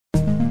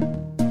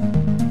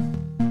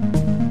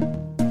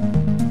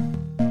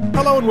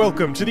Hello and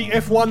welcome to the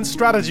F1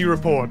 Strategy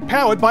Report,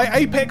 powered by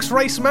Apex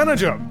Race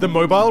Manager, the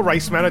mobile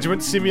race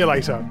management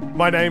simulator.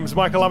 My name's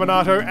Michael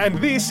Aminato, and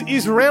this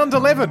is Round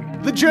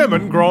 11, the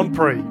German Grand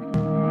Prix.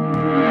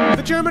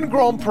 The German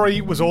Grand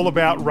Prix was all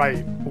about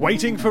rain,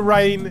 waiting for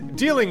rain,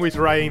 dealing with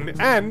rain,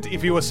 and,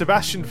 if you were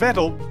Sebastian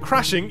Vettel,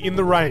 crashing in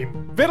the rain.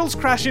 Vettel's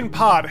crash in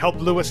part helped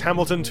Lewis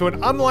Hamilton to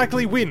an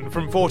unlikely win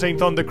from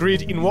 14th on the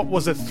grid in what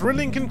was a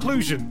thrilling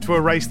conclusion to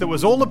a race that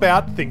was all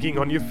about thinking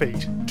on your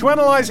feet. To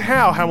analyse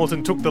how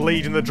Hamilton took the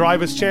lead in the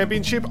Drivers'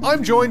 Championship,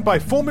 I'm joined by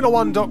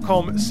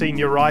Formula1.com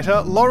senior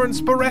writer Lawrence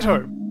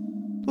Barretto.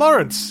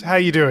 Lawrence, how are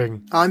you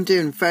doing? I'm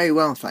doing very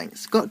well,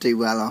 thanks. Got to do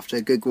well after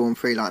a good Grand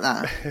Prix like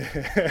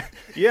that.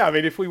 Yeah, I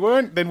mean, if we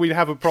weren't, then we'd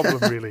have a problem,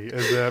 really,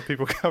 as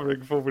people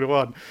covering Formula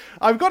 1.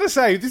 I've got to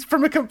say, this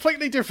from a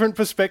completely different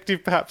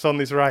perspective, perhaps, on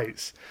this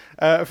race.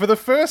 For the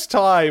first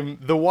time,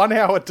 the 1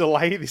 hour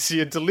delay this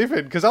year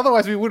delivered, because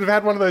otherwise we would have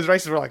had one of those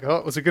races where like,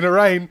 oh, was it going to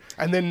rain?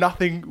 And then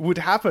nothing would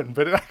happen,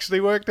 but it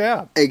actually worked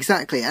out.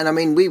 Exactly, and I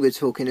mean, we were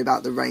talking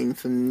about the rain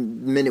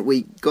from the minute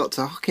we got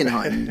to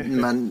Hockenheim.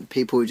 Man,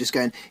 people were just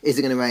going, is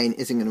it going to rain?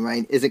 Is it going to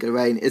rain? Is it going to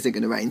rain? Is it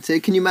going to rain? So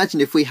can you imagine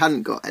if we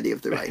hadn't got any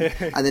of the rain?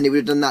 And then it would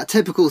have done that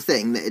typical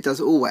thing that it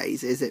does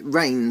always, is it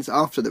rains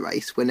after the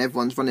race when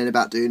everyone's running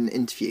about doing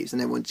interviews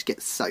and everyone just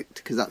gets soaked,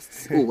 because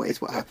that's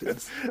always what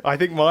happens. I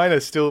think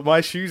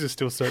my shoes are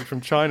still soaked from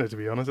China, to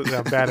be honest. That's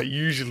how bad it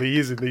usually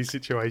is in these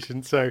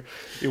situations. So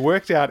it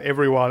worked out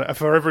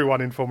for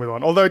everyone in Formula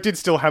 1, although it did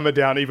still hammer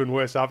down even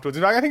worse afterwards.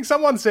 In fact, I think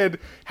someone said,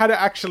 had it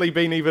actually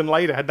been even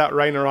later, had that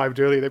rain arrived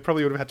earlier, they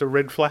probably would have had to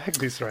red flag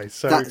this race.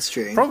 So that's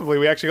true.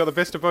 Probably we actually got the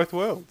best of both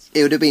worlds.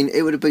 It would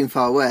have been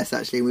far worse,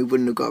 actually. We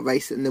wouldn't have got a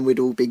race, and then we'd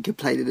all been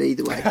complaining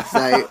either way.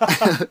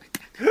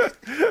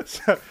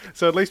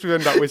 So at least we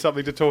end up with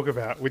something to talk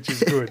about, which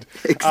is good.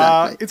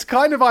 Exactly. It's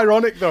kind of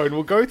ironic, though, and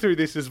we'll go through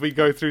this as we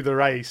go through the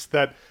race,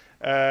 that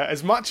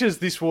as much as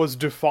this was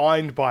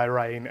defined by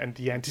rain and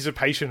the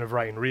anticipation of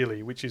rain,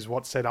 really, which is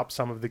what set up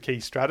some of the key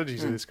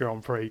strategies of this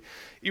Grand Prix,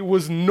 it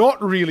was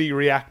not really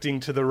reacting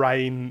to the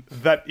rain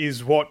that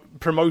is what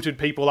promoted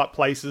people up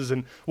places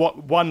and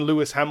what won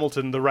Lewis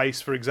Hamilton the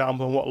race, for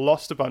example, and what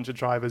lost a bunch of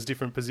drivers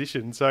different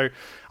positions. So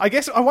I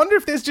guess I wonder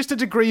if there's just a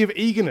degree of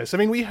eagerness. I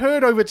mean, we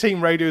heard over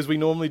team radio, as we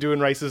normally do in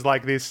races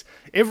like this,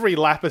 every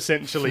lap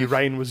essentially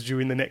rain was due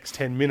in the next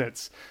 10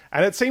 minutes.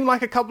 And it seemed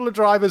like a couple of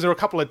drivers or a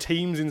couple of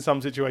teams in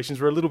some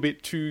situations were a little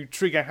bit too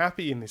trigger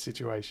happy in this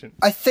situation.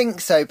 I think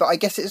so, but I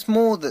guess it's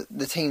more that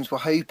the teams were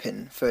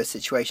hoping for a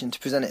situation to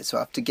present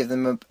itself to give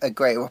them a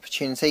greater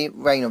opportunity.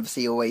 Rain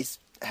obviously always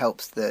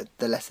helps the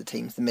lesser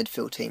teams, the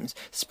midfield teams,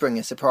 spring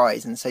a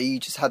surprise. And so you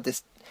just had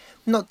this,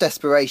 not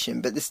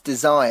desperation, but this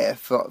desire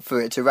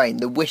for it to rain,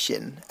 the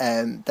wishing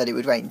that it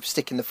would rain,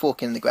 sticking the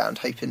fork in the ground,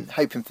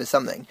 hoping for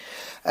something.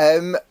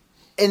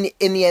 In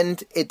the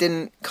end, it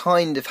didn't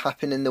kind of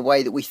happen in the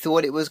way that we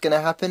thought it was going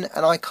to happen,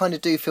 and I kind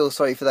of do feel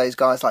sorry for those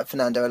guys like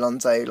Fernando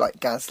Alonso, like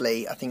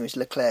Gasly, I think it was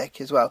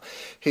Leclerc as well,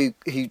 who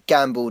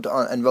gambled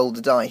on and rolled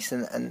the dice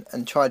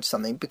and tried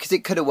something, because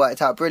it could have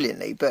worked out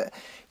brilliantly. But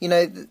you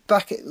know,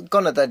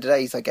 gone are the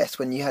days, I guess,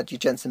 when you had your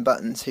Jensen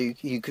Buttons who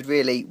could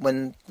really,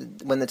 when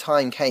the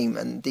time came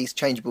and these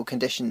changeable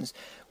conditions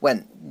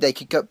went, they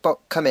could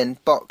come in,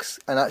 box,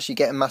 and actually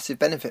get a massive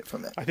benefit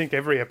from it. I think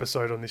every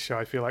episode on this show,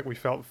 I feel like we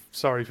felt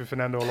sorry for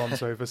Fernando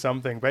Alonso for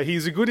something. But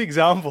he's a good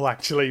example,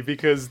 actually,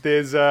 because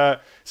there's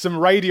some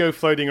radio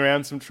floating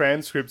around, some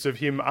transcripts of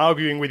him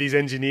arguing with his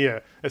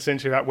engineer,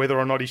 essentially, about whether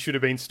or not he should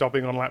have been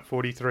stopping on lap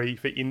 43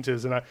 for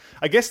Inters. And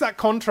I guess that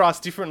contrasts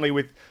differently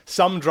with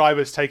some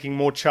drivers taking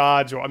more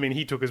charge, or I mean,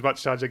 he took as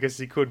much charge, I guess, as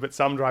he could, but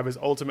some drivers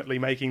ultimately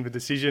making the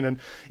decision. And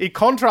it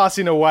contrasts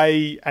in a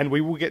way, and we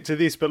will get to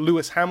this, but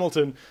Lewis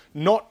Hamilton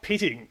not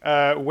pitting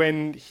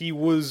when he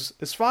was,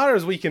 as far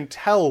as we can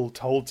tell,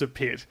 told to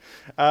pit.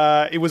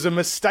 It was a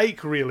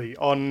mistake, really,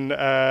 on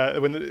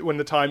when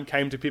the time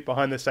came to pit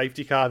behind the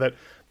safety car that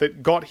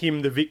got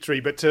him the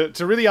victory. But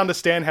to really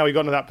understand how he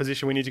got into that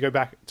position, we need to go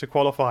back to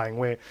qualifying,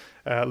 where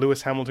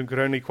Lewis Hamilton could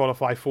only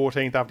qualify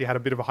 14th after he had a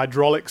bit of a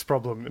hydraulics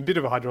problem. It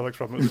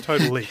was a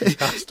total leak. His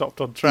car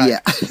stopped on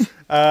track.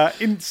 Yeah.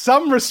 In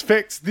some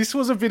respects, this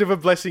was a bit of a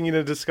blessing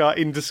in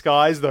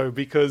disguise, though,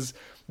 because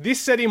this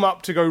set him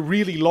up to go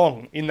really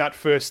long in that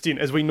first stint,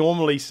 as we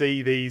normally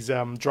see these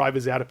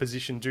drivers out of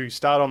position do.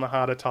 Start on the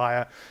harder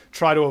tyre,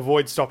 try to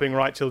avoid stopping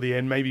right till the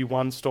end, maybe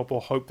one stop, or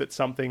hope that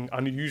something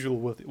unusual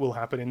will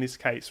happen, in this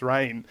case,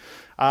 rain.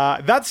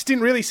 That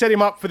stint really set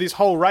him up for this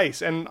whole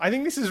race, and I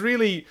think this is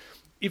really,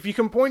 if you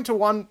can point to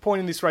one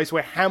point in this race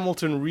where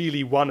Hamilton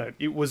really won it,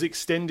 it was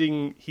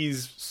extending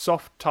his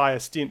soft tyre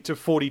stint to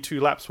 42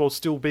 laps while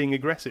still being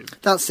aggressive.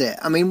 That's it.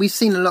 I mean, we've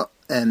seen a lot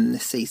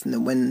this season that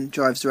when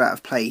drivers are out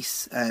of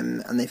place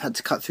and they've had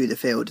to cut through the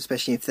field,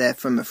 especially if they're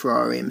from a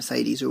Ferrari, a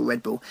Mercedes or a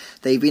Red Bull,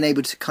 they've been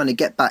able to kind of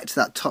get back to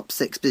that top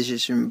six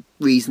position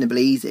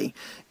reasonably easily.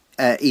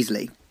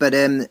 But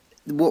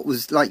what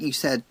was, like you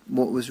said,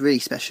 what was really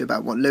special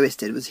about what Lewis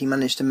did was he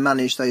managed to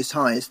manage those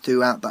tyres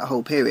throughout that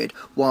whole period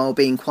while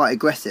being quite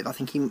aggressive. I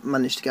think he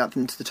managed to get up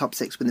into the top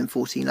 6 within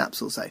 14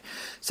 laps or so.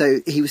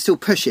 So he was still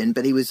pushing,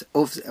 but he was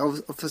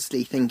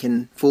obviously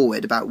thinking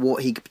forward about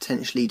what he could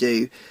potentially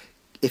do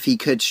if he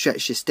could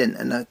stretch his stint.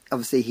 And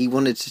obviously he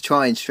wanted to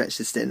try and stretch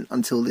the stint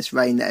until this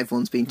rain that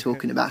everyone's been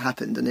talking about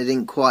happened, and it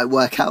didn't quite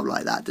work out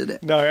like that, did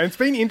it? No, and it's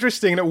been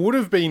interesting, and it would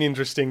have been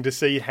interesting to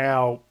see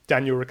how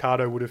Daniel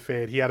Ricciardo would have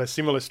fared. He had a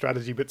similar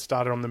strategy but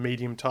started on the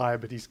medium tyre,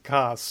 but his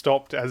car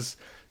stopped, as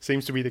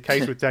seems to be the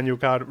case with Daniel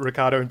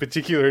Ricciardo in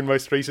particular in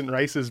most recent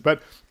races.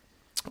 But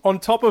on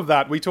top of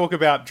that, we talk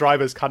about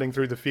drivers cutting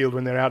through the field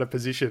when they're out of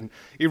position.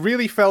 It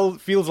really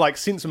feels like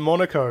since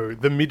Monaco,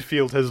 the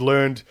midfield has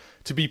learned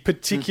to be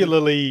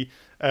particularly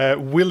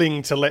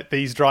willing to let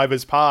these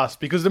drivers pass,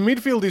 because the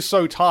midfield is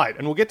so tight,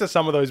 and we'll get to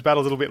some of those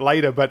battles a little bit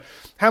later, but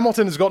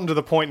Hamilton has gotten to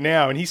the point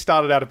now, and he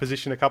started out of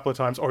position a couple of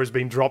times, or has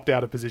been dropped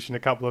out of position a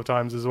couple of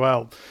times as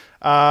well,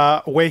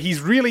 where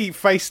he's really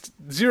faced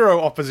zero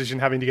opposition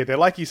having to get there.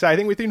 Like you say, I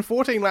think within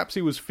 14 laps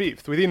he was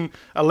 5th. Within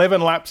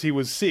 11 laps he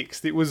was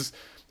 6th.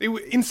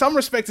 In some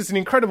respects, it's an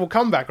incredible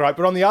comeback, right?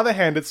 But on the other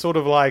hand, it's sort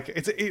of like,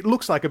 it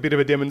looks like a bit of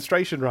a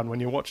demonstration run when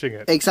you're watching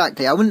it.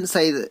 Exactly. I wouldn't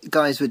say that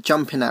guys were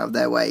jumping out of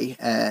their way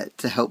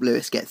to help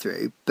Lewis get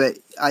through, but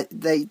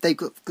they've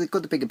got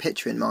the bigger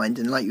picture in mind.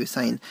 And like you were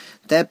saying,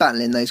 they're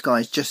battling those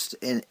guys just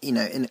in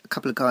a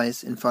couple of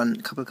guys in front,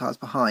 a couple of cars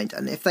behind.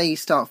 And if they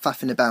start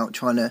faffing about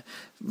trying to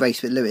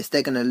race with Lewis,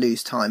 they're going to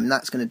lose time, and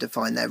that's going to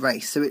define their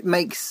race. So it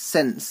makes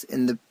sense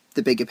in the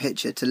bigger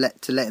picture to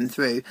let him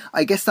through.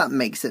 I guess that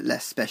makes it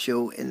less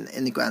special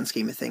in the grand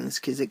scheme of things,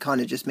 because it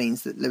kind of just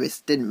means that Lewis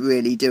didn't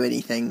really do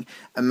anything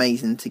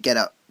amazing to get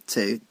up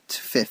to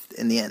 5th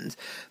in the end.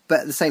 But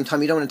at the same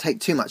time, you don't want to take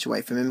too much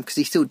away from him, because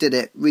he still did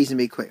it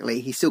reasonably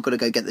quickly. He's still got to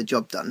go get the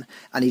job done,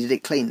 and he did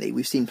it cleanly.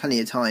 We've seen plenty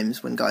of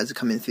times when guys are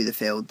coming through the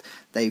field,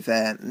 they've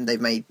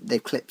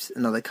clipped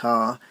another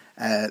car,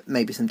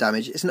 maybe some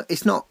damage.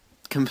 It's not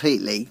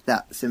completely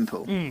that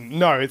simple.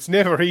 No, it's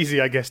never easy,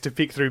 I guess, to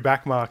pick through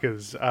back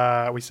markers.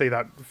 We see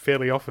that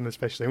fairly often,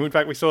 especially. In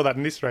fact, we saw that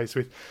in this race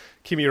with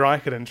Kimi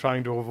Räikkönen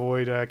trying to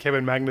avoid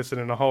Kevin Magnussen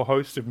and a whole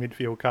host of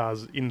midfield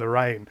cars in the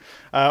rain.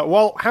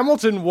 While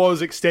Hamilton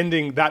was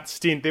extending that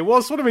stint, there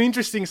was sort of an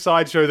interesting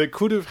sideshow that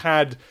could have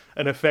had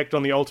an effect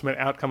on the ultimate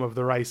outcome of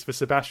the race for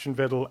Sebastian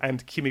Vettel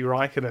and Kimi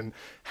Räikkönen,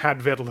 had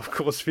Vettel, of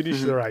course,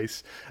 finished the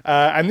race.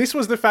 And this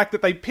was the fact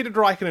that they pitted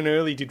Räikkönen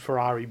early, did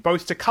Ferrari,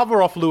 both to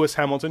cover off Lewis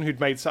Hamilton,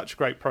 who'd made such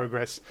great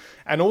progress,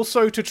 and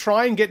also to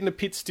try and get in a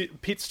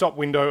pit stop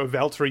window of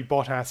Valtteri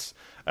Bottas,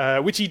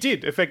 which he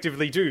did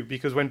effectively do,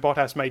 because when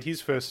Bottas made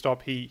his first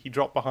stop, he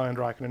dropped behind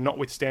Räikkönen,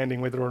 notwithstanding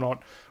whether or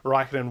not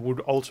Räikkönen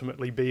would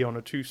ultimately be on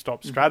a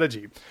 2-stop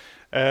strategy.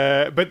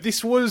 But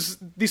this was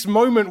this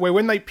moment where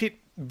when they pit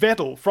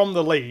Vettel from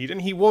the lead,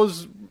 and he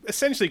was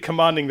essentially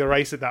commanding the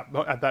race at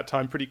that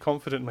time pretty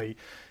confidently,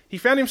 he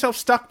found himself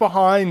stuck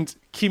behind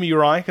Kimi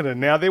Räikkönen.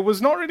 Now, there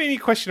was not really any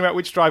question about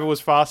which driver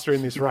was faster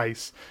in this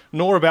race,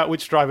 nor about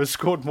which driver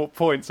scored more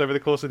points over the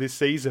course of this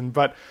season,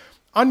 but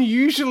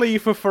unusually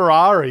for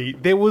Ferrari,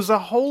 there was a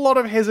whole lot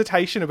of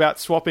hesitation about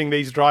swapping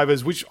these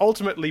drivers, which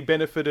ultimately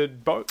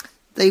benefited both.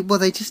 They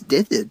just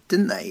did it,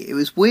 didn't they? It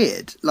was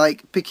weird,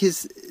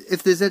 because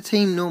if there's a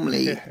team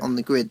normally on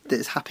the grid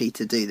that's happy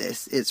to do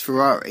this, it's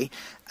Ferrari,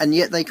 and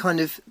yet they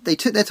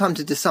took their time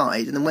to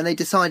decide, and then when they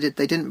decided,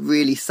 they didn't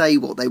really say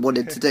what they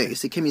wanted to do.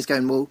 So Kimi's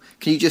going, well,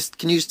 can you just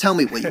tell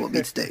me what you want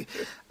me to do?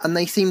 And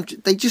they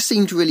just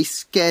seemed really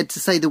scared to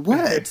say the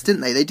words,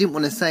 didn't they? They didn't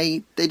want to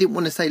say,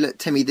 look,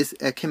 Kimi,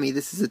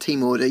 this is a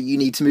team order, you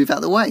need to move out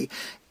of the way.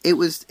 It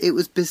was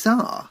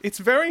bizarre. It's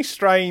very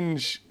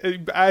strange,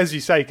 as you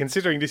say,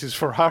 considering this is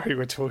Ferrari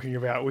we're talking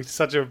about, with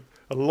such a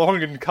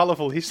long and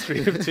colourful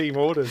history of team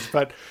orders.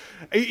 But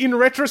in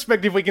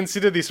retrospect, if we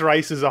consider this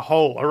race as a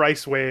whole, a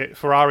race where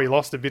Ferrari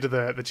lost a bit of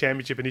the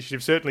championship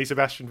initiative, certainly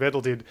Sebastian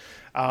Vettel did,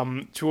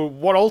 to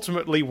what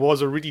ultimately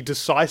was a really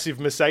decisive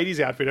Mercedes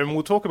outfit. And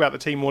we'll talk about the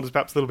team orders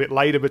perhaps a little bit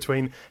later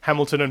between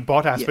Hamilton and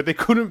Bottas, but there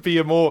couldn't be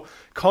a more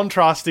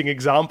contrasting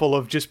example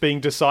of just being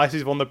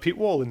decisive on the pit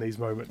wall in these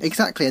moments.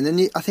 Exactly. And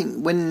then I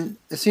think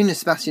as soon as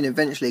Sebastian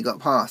eventually got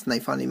past and they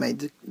finally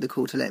made the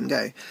call to let him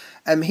go,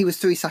 he was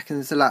 3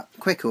 seconds a lap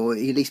quicker, or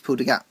he at least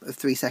pulled a gap of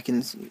 3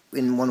 seconds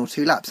in 1 or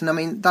 2 laps. And I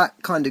mean,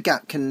 that kind of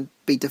gap can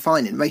be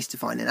race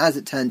defining. As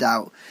it turned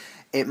out,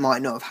 it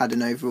might not have had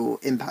an overall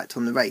impact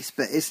on the race,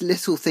 but it's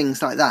little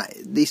things like that.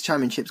 These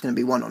championships are going to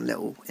be won on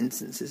little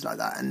instances like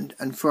that.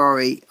 And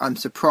Ferrari, I'm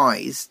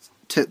surprised,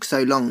 took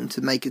so long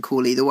to make a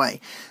call either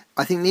way.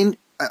 I think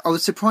I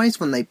was surprised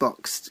when they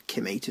boxed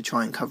Kimi to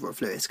try and cover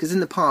off Lewis, because in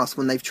the past,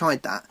 when they've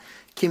tried that,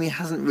 Kimi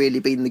hasn't really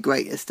been the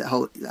greatest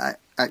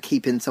at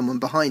keeping someone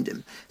behind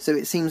him. So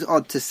it seems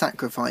odd to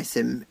sacrifice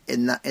him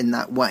in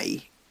that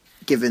way,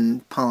 given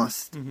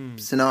past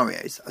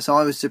scenarios. So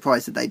I was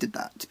surprised that they did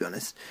that, to be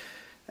honest.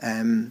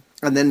 And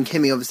then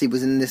Kimi obviously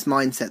was in this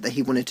mindset that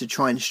he wanted to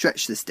try and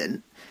stretch the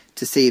stint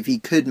to see if he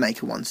could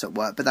make a one-stop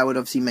work, but that would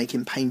obviously make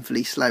him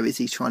painfully slow as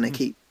he's trying to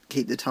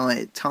keep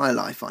the tyre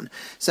life on.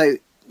 So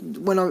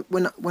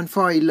when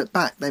Ferrari look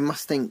back, they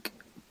must think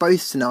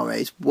both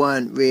scenarios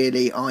weren't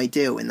really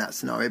ideal in that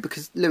scenario,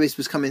 because Lewis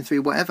was coming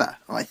through whatever,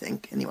 I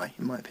think, anyway,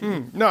 in my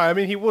opinion. No, I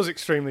mean, he was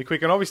extremely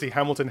quick, and obviously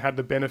Hamilton had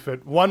the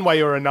benefit, one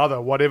way or another,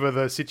 whatever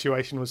the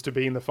situation was to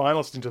be in the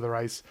final stint of the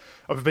race,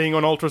 of being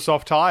on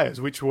ultra-soft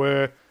tyres, which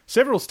were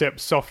several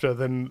steps softer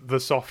than the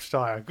soft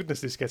tyre.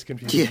 Goodness, this gets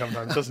confusing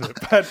sometimes, doesn't it?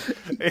 But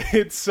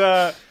it's...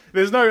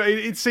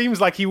 it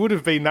seems like he would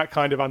have been that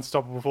kind of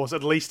unstoppable force,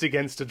 at least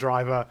against a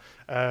driver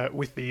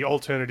with the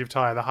alternative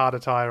tyre, the harder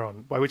tyre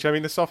on, by which I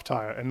mean the soft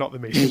tyre and not the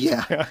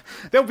medium tyre.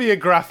 There'll be a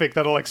graphic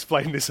that'll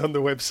explain this on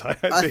the website.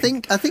 I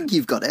think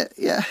you've got it,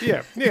 yeah.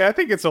 Yeah, I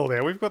think it's all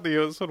there. We've got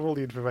the sort of all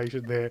the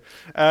information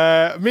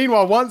there.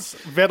 Meanwhile, once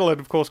Vettel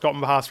had, of course,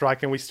 gotten past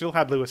Raikkonen, we still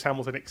had Lewis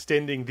Hamilton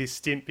extending this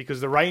stint because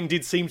the rain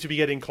did seem to be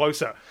getting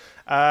closer.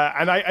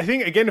 And I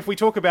think, again, if we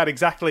talk about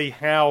exactly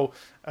how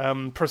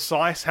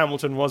precise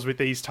Hamilton was with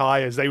these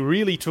tyres, they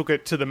really took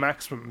it to the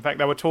maximum. In fact,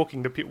 they were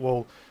talking to pit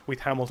wall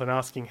with Hamilton,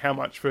 asking how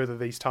much further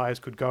these tyres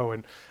could go.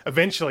 And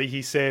eventually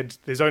he said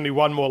there's only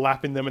one more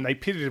lap in them, and they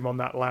pitted him on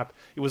that lap.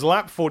 It was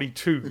lap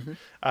 42,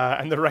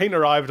 and the rain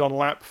arrived on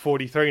lap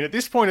 43. And at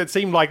this point, it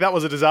seemed like that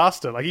was a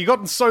disaster. Like, he'd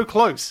gotten so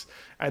close,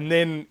 and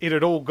then it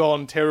had all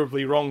gone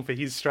terribly wrong for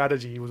his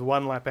strategy. He was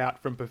one lap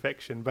out from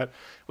perfection. But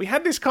we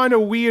had this kind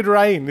of weird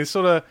rain, this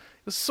sort of...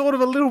 It was sort of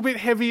a little bit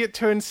heavy at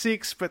turn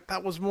 6, but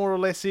that was more or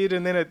less it.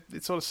 And then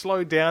it sort of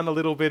slowed down a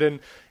little bit.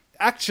 And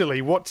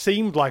actually, what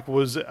seemed like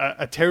was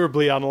a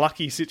terribly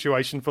unlucky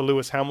situation for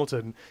Lewis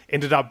Hamilton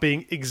ended up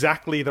being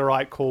exactly the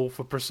right call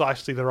for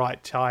precisely the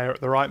right tyre at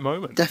the right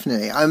moment.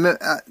 Definitely.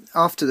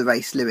 After the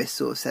race, Lewis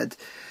sort of said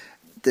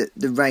that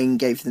the rain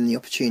gave them the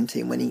opportunity.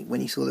 And when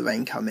he saw the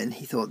rain come in,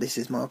 he thought, this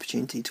is my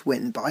opportunity to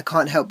win. But I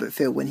can't help but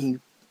feel when he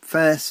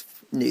first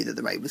knew that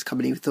the rain was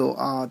coming, he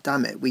thought,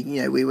 damn it, we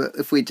were,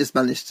 if we just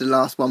managed to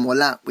last one more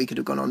lap, we could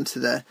have gone on to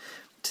the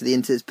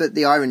Inters. But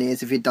the irony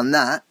is, if he'd done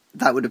that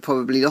would have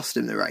probably lost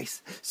him the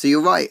race. So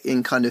you're right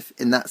in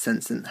that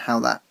sense and how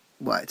that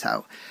worked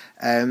out.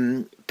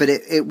 But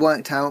it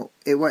worked out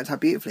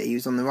beautifully. He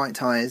was on the right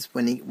tyres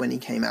when he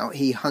came out.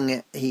 He hung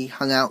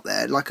out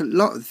there like a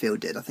lot of the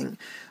field did. I think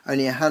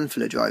only a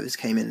handful of drivers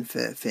came in for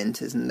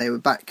Inters, and they were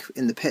back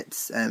in the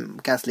pits.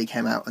 Gasly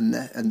came out and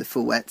the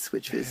full wets,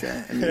 which was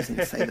amusing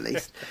to say the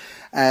least.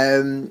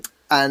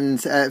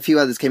 And a few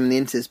others came in the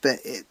Inters, but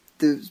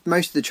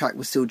most of the track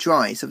was still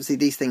dry, so obviously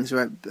these things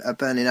are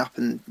burning up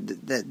and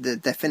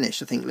they're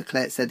finished. I think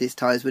Leclerc said his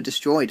tyres were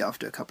destroyed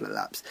after a couple of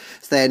laps,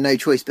 so they had no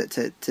choice but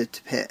to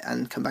pit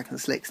and come back in the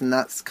slicks, and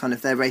that's kind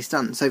of their race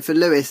done. So for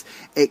Lewis,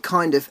 it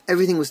kind of,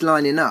 everything was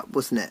lining up,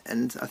 wasn't it?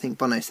 And I think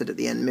Bono said at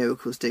the end,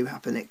 miracles do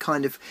happen.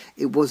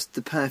 It was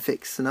the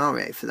perfect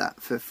scenario for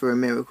that, for a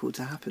miracle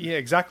to happen. Yeah,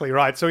 exactly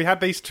right. So we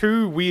had these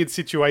two weird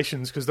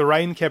situations because the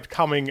rain kept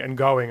coming and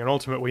going, and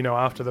ultimately we know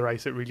after the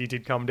race it really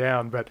did come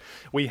down, but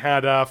we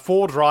had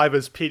 4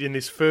 drivers pit in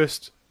this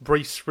first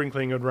brief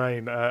sprinkling of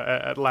rain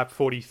at lap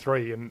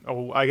 43, and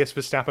I guess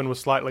Verstappen was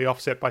slightly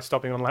offset by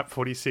stopping on lap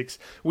 46.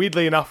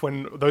 Weirdly enough,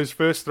 when those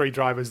first 3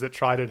 drivers that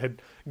tried it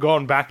had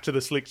gone back to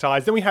the slick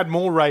tyres, then we had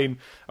more rain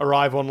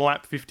arrive on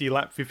lap 50,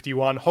 lap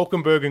 51.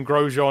 Hulkenberg and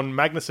Grosjean,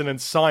 Magnussen and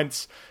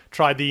Sainz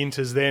tried the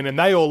Inters then, and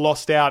they all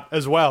lost out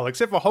as well,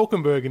 except for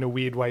Hulkenberg in a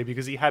weird way,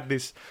 because he had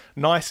this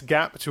nice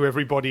gap to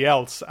everybody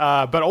else,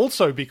 but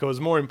also because,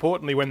 more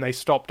importantly, when they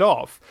stopped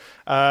off,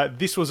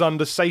 this was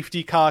under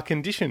safety car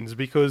conditions,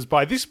 because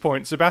by this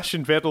point,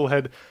 Sebastian Vettel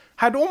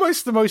had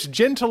almost the most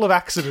gentle of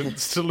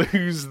accidents to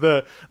lose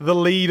the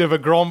lead of a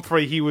Grand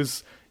Prix. He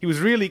was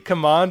really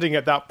commanding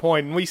at that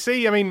point. And we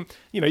see, I mean,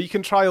 you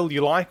can try all you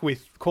like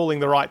with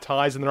calling the right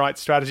tyres and the right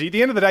strategy. At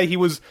the end of the day, he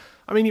wasn't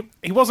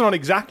on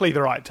exactly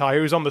the right tyre.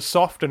 He was on the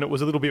soft and it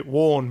was a little bit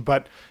worn.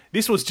 But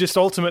this was just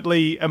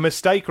ultimately a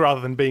mistake rather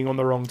than being on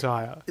the wrong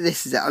tyre.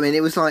 This is it. I mean,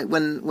 it was like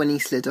when he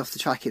slid off the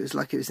track, it was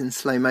like it was in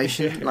slow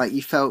motion. Yeah. Like,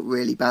 you felt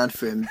really bad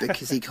for him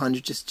because he kind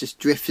of just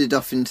drifted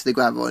off into the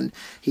gravel, and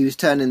he was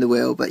turning the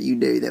wheel, but you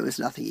knew there was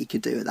nothing he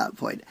could do at that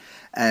point.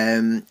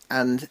 And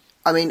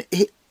I mean,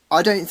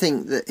 I don't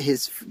think that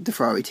the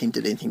Ferrari team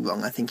did anything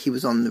wrong. I think he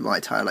was on the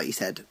right tyre, like you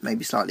said,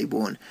 maybe slightly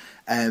worn.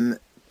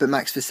 But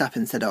Max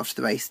Verstappen said after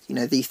the race,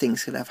 these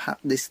things could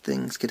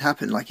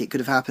happen. Like, it could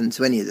have happened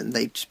to any of them.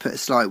 They just put a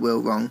slight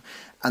wheel wrong,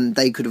 and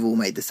they could have all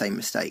made the same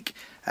mistake.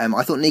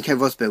 I thought Nico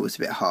Rosberg was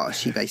a bit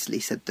harsh. He basically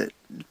said that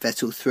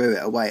Vettel threw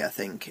it away, I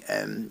think,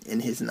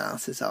 in his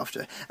analysis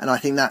after. And I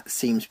think that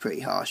seems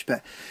pretty harsh.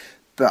 But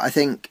I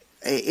think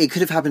it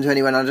could have happened to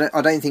anyone.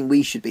 I don't think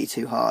we should be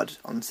too hard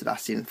on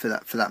Sebastian for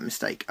that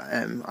mistake.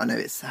 I know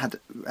it's had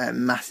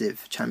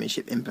massive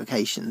championship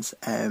implications.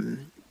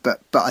 But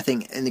I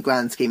think in the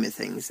grand scheme of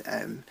things,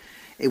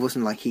 it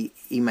wasn't like he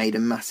made a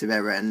massive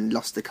error and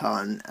lost the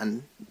car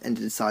and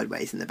ended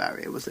sideways in the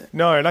barrier, was it?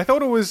 No, and I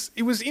thought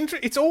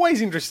it's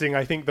always interesting,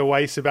 I think, the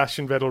way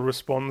Sebastian Vettel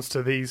responds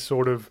to these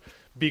sort of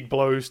big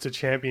blows to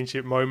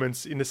championship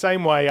moments, in the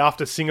same way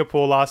after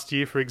Singapore last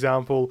year, for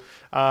example,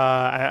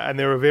 and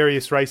there were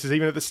various races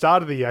even at the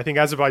start of the year. I think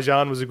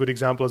Azerbaijan was a good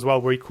example as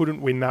well, where he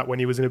couldn't win that when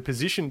he was in a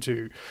position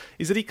to,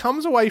 is that he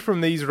comes away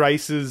from these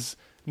races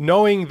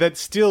knowing that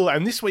still,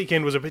 and this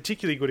weekend was a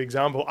particularly good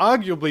example,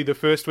 arguably the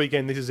first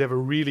weekend this has ever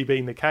really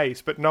been the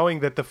case, but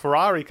knowing that the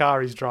Ferrari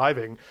car he's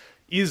driving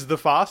is the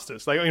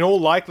fastest. Like, in all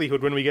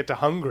likelihood, when we get to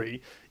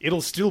Hungary,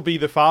 it'll still be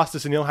the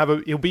fastest, and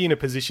he'll be in a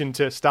position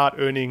to start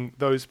earning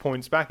those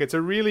points back. It's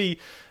a really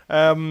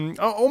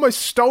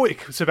almost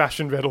stoic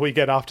Sebastian Vettel we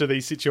get after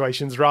these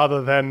situations,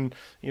 rather than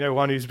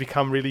one who's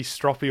become really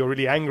stroppy or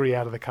really angry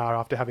out of the car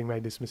after having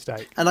made this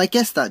mistake. And I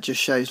guess that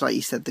just shows, like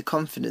you said, the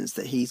confidence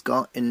that he's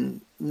got in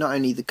not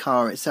only the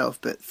car itself,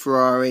 but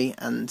Ferrari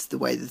and the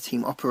way the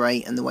team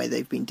operate and the way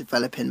they've been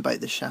developing both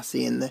the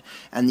chassis and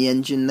the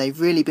engine. They've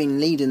really been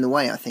leading the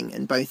way, I think,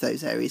 in both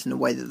those areas in a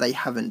way that they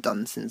haven't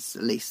done since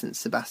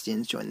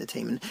Sebastian's joined the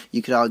team, and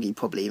you could argue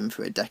probably even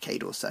for a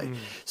decade or so.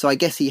 So I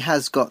guess he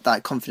has got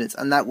that confidence,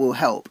 and that will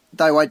help.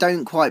 Though I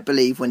don't quite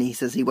believe when he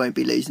says he won't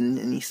be losing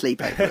any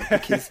sleep over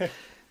it,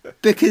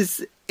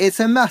 because it's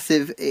a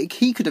massive...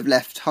 He could have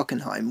left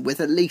Hockenheim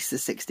with at least a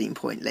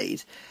 16-point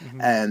lead.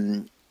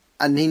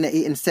 And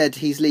instead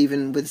he's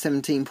leaving with a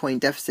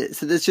 17-point deficit.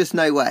 So there's just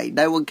no way.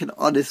 No one can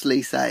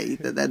honestly say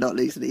that they're not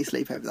losing any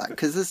sleep over that,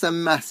 because it's a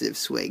massive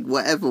swing,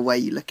 whatever way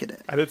you look at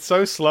it. And it's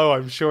so slow,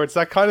 I'm sure. It's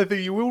that kind of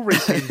thing you will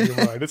repeat in your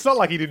mind. It's not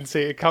like he didn't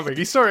see it coming.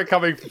 He saw it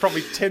coming for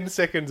probably 10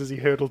 seconds as he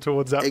hurtled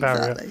towards that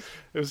barrier.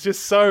 It was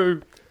just so...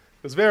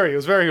 It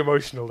was very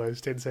emotional,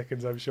 those 10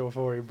 seconds, I'm sure,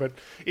 for him. But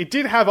it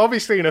did have,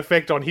 obviously, an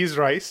effect on his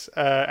race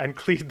and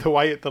cleared the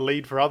way at the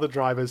lead for other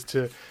drivers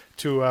to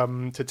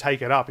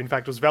take it up. In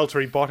fact, it was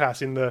Valtteri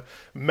Bottas in the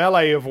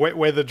melee of wet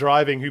weather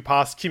driving who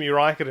passed Kimi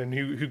Räikkönen,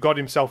 who got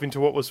himself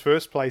into what was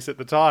first place at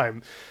the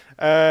time.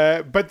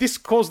 But this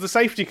caused the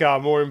safety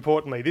car, more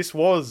importantly. This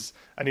was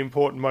an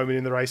important moment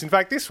in the race. In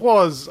fact, this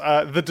was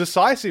the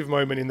decisive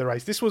moment in the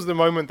race. This was the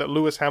moment that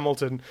Lewis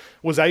Hamilton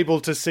was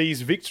able to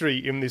seize victory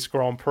in this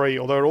Grand Prix,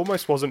 although it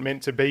almost wasn't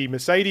meant to be.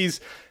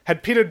 Mercedes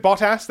had pitted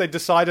Bottas. They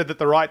decided that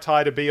the right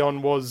tyre to be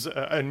on was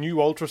a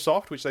new Ultra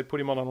Soft, which they put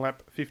him on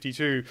lap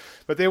 52.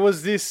 But there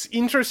was this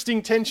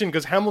interesting tension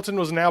because Hamilton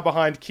was now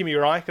behind Kimi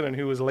Räikkönen,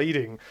 who was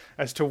leading,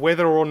 as to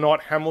whether or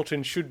not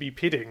Hamilton should be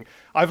pitting.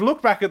 I've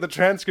looked back at the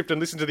transcript and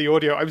listened to the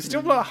audio. I'm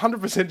still not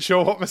 100%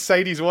 sure what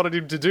Mercedes wanted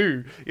him to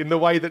do, in the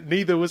way that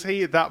neither was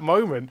he at that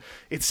moment.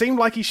 It seemed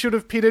like he should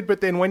have pitted, but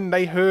then when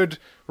they heard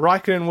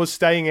Räikkönen was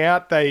staying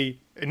out, they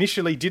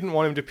initially didn't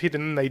want him to pit,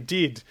 and then they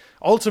did.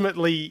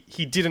 Ultimately,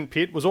 he didn't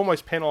pit, was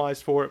almost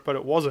penalised for it, but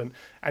it wasn't.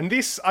 And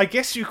this, I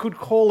guess you could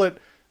call it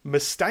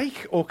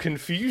mistake or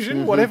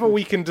confusion, whatever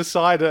we can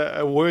decide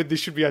a word this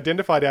should be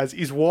identified as,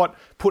 is what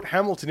put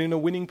Hamilton in a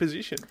winning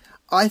position.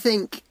 I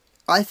think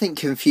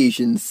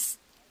confusions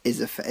is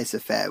a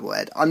fair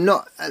word. I'm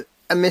not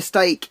a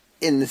mistake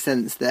in the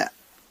sense that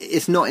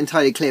it's not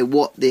entirely clear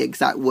what the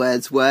exact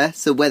words were.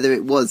 So whether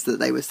it was that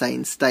they were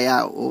saying stay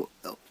out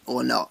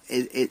or not,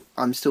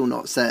 I'm still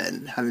not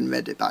certain, having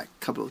read it back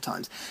a couple of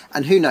times.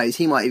 And who knows,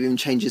 he might even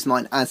change his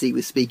mind as he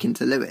was speaking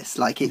to Lewis.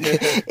 Like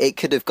it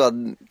could have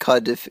gone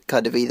kind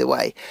of either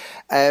way.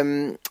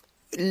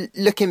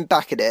 Looking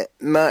back at it,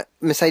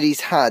 Mercedes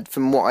had,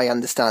 from what I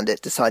understand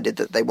it, decided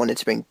that they wanted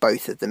to bring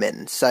both of them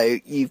in. So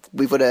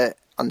we've got to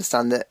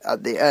understand that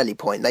at the early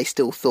point they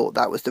still thought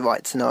that was the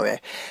right scenario.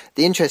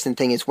 The interesting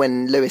thing is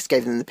when Lewis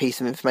gave them the piece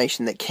of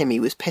information that Kimi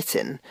was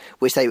pitting,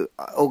 which they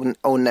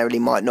ordinarily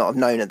might not have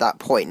known at that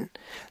point,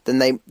 then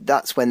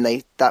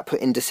that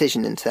put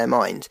indecision into their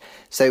mind.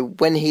 So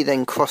when he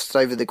then crossed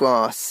over the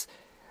grass,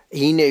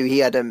 he knew he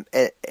had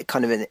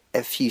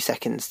a few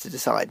seconds to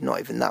decide. Not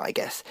even that, I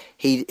guess.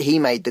 He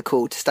made the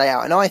call to stay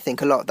out, and I think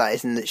a lot of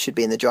that should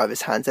be in the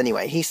driver's hands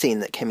anyway. He's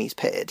seen that Kimi's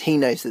pitted. He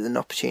knows that an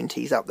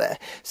opportunity's up there.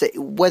 So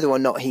whether or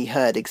not he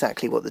heard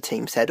exactly what the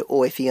team said,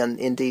 or if he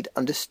indeed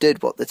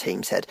understood what the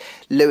team said,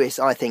 Lewis,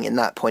 I think, in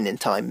that point in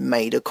time,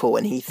 made a call,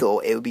 and he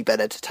thought it would be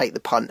better to take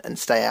the punt and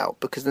stay out,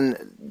 because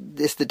then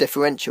it's the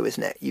differential,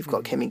 isn't it? You've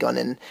got Kimi gone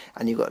in,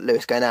 and you've got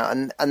Lewis going out,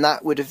 and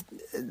that would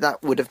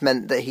have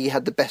meant that he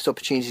had the best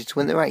opportunity to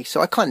win the race.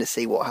 So I kind of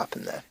see what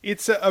happened there.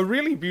 It's a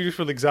really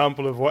beautiful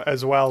example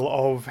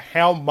of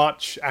how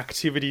much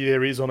activity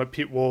there is on a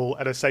pit wall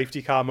at a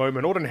safety car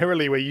moment.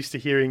 Ordinarily, we're used to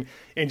hearing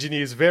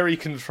engineers very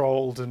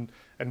controlled and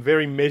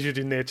very measured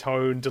in their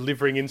tone,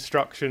 delivering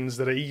instructions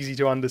that are easy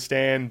to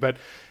understand. But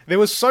there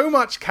was so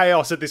much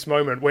chaos at this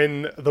moment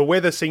when the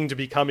weather seemed to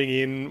be coming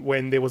in,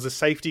 when there was a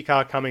safety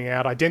car coming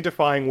out,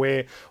 identifying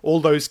where all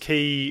those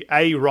key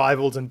A,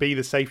 rivals, and B,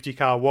 the safety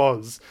car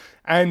was.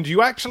 And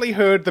you actually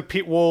heard the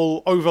pit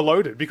wall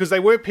overloaded because they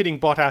were pitting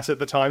Bottas at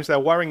the time, so they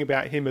were worrying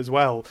about him as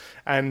well.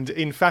 And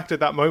in fact, at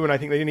that moment, I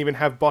think they didn't even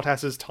have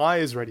Bottas's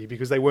tyres ready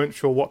because they weren't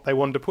sure what they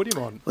wanted to put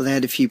him on. Well, they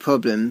had a few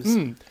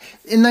problems.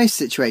 In those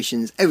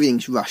situations,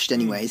 everything's rushed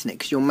anyway, isn't it?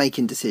 Because you're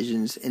making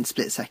decisions in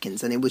split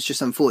seconds, and it was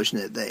just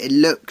unfortunate that it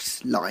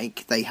looked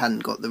like they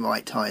hadn't got the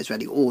right tyres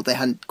ready, or they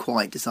hadn't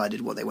quite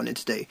decided what they wanted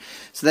to do.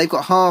 So they've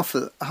got half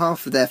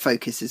of their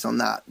focus is on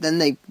that. Then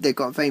they've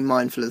got very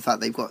mindful of the fact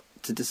they've got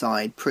to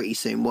decide pretty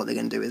soon what they're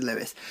going to do with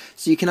Lewis.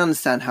 So you can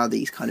understand how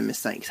these kind of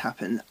mistakes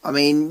happen. I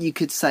mean, you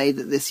could say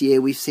that this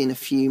year we've seen a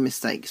few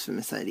mistakes from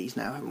Mercedes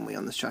now, haven't we,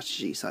 on the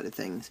strategy side of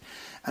things?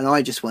 And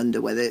I just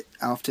wonder whether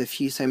after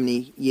so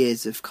many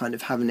years of kind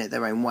of having it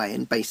their own way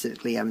and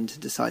basically having to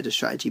decide a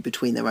strategy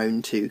between their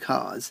own two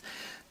cars,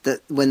 that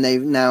when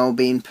they've now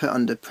been put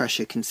under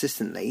pressure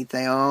consistently,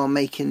 they are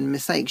making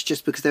mistakes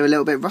just because they're a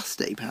little bit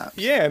rusty, perhaps.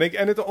 Yeah,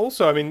 and it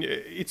also, I mean,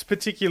 it's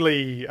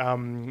particularly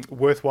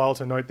worthwhile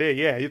to note there,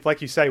 yeah,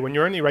 like you say, when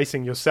you're only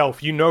racing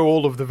yourself, you know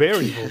all of the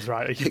variables,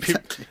 right?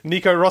 Exactly.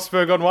 Nico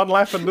Rosberg on one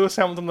lap and Lewis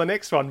Hamilton on the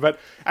next one. But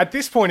at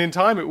this point in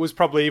time, it was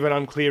probably even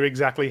unclear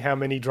exactly how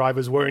many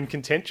drivers were in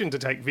contention to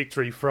take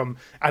victory from,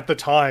 at the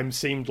time,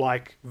 seemed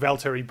like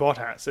Valtteri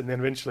Bottas and then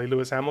eventually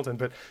Lewis Hamilton.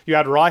 But you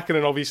had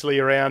Raikkonen obviously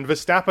around.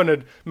 Verstappen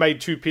had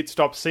made 2 pit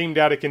stops, seemed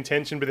out of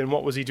contention, but then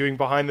what was he doing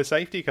behind the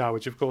safety car,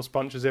 which of course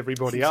bunches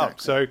everybody up.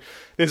 So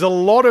there's a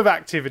lot of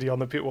activity on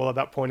the pit wall at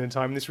that point in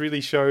time. This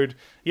really showed,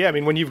 yeah, I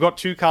mean, when you've got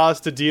 2 cars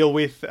to deal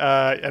with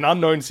an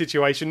unknown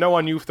situation, no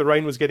one knew if the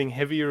rain was getting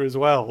heavier as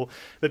well,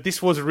 that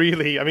this was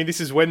really, I mean,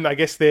 this is when I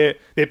guess they're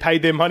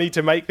paid their money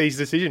to make these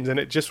decisions, and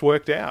it just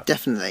worked out.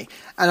 Definitely.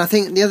 And I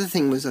think the other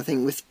thing was, I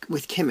think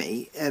with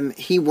Kimi,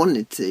 he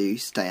wanted to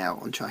stay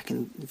out on track,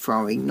 and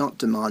Ferrari not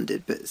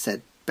demanded, but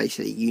said,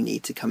 basically, you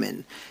need to come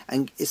in.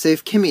 And so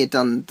if Kimi had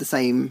done the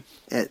same,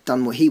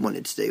 done what he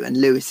wanted to do, and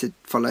Lewis had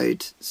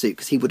followed suit,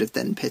 because he would have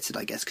then pitted,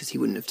 I guess, because he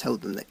wouldn't have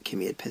told them that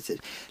Kimi had pitted.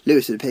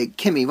 Lewis would have pitted.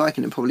 Kimi,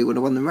 Raikkonen probably would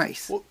have won the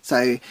race. Well,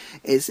 so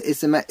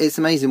it's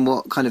amazing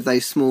what kind of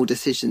those small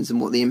decisions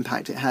and what the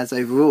impact it has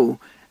overall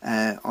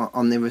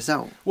on the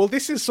result. Well,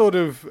 this is sort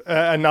of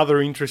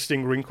another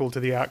interesting wrinkle to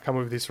the outcome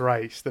of this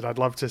race that I'd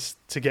love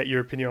to get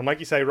your opinion on. Like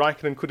you say,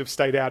 Raikkonen could have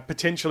stayed out,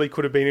 potentially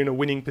could have been in a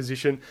winning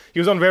position.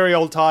 He was on very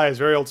old tyres,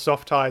 very old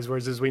soft tyres,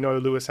 whereas as we know,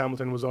 Lewis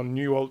Hamilton was on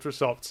new ultra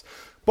softs.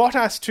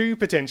 Bottas too,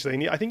 potentially.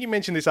 And I think you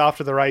mentioned this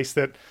after the race,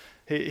 that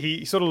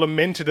he sort of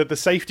lamented that the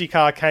safety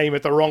car came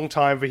at the wrong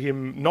time for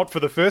him, not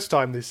for the first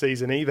time this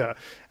season either,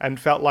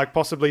 and felt like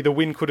possibly the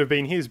win could have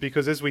been his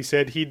because, as we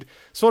said, he'd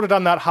sort of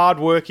done that hard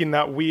work in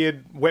that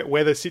weird wet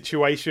weather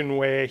situation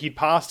where he'd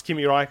passed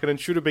Kimi Raikkonen,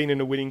 should have been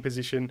in a winning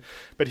position,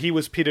 but he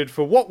was pitted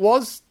for what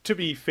was, to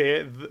be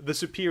fair, the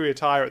superior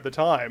tyre at the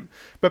time.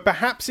 But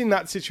perhaps in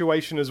that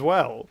situation as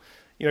well,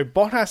 you know,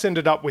 Bottas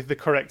ended up with the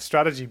correct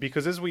strategy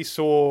because, as we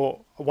saw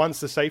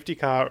once the safety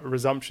car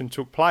resumption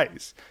took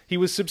place, he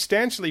was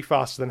substantially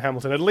faster than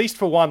Hamilton, at least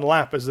for one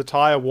lap as the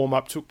tyre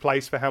warm-up took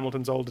place for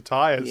Hamilton's older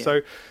tyres. Yeah.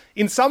 So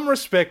in some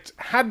respect,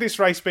 had this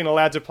race been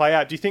allowed to play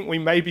out, do you think we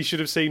maybe should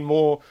have seen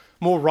more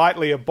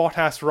rightly a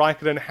Bottas,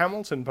 Raikkonen,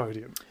 Hamilton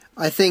podium?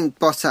 I think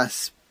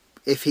Bottas,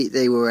 if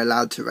they were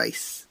allowed to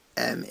race,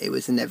 it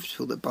was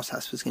inevitable that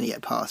Bottas was going to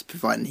get past,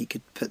 providing he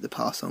could put the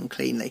pass on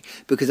cleanly.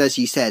 Because, as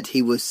you said,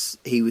 he was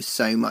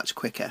so much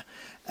quicker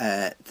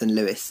than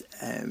Lewis.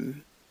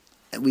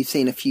 We've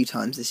seen a few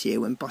times this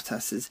year when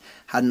Bottas has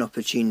had an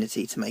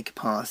opportunity to make a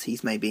pass.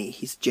 He's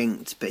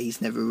jinked, but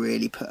he's never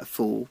really put a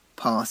full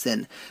pass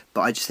in.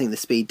 But I just think the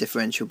speed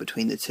differential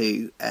between the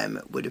two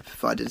would have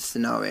provided a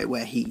scenario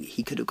where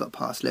he could have got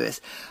past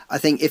Lewis. I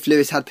think if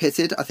Lewis had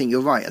pitted, I think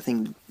you're right. I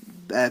think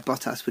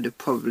Bottas would have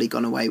probably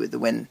gone away with the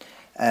win.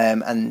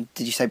 And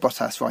did you say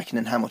Bottas, Raikkonen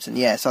and Hamilton?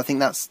 Yeah, so I think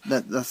that's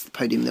the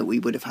podium that we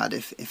would have had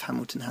if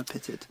Hamilton had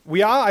pitted.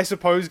 We are, I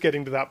suppose,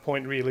 getting to that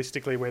point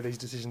realistically where these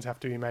decisions have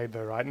to be made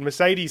though, right? And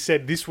Mercedes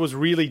said this was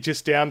really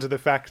just down to the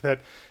fact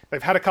that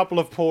they've had a couple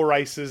of poor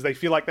races, they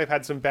feel like they've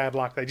had some bad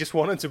luck, they just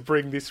wanted to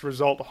bring this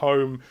result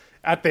home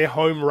at their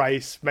home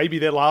race, maybe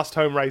their last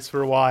home race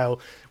for a while,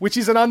 which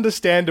is an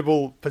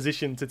understandable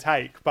position to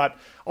take. But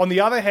on the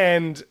other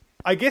hand,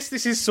 I guess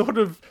this is sort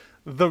of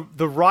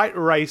the right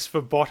race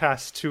for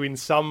Bottas to, in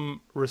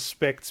some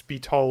respects, be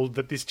told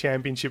that this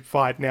championship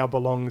fight now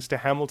belongs to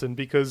Hamilton,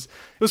 because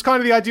it was kind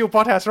of the ideal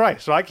Bottas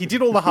race, right? He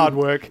did all the hard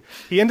work,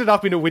 he ended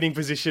up in a winning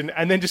position,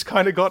 and then just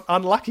kind of got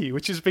unlucky,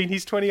 which has been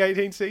his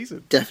 2018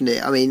 season.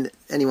 Definitely. I mean,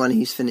 anyone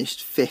who's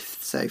finished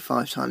 5th, so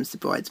 5 times the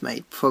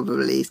bridesmaid,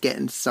 probably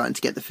is starting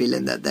to get the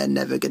feeling that they're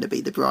never going to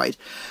be the bride.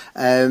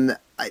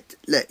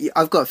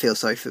 I've got to feel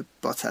sorry for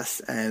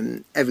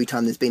Bottas. Every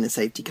time there's been a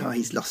safety car,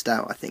 he's lost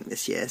out, I think,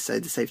 this year. So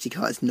the safety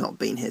car has not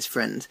been his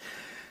friend.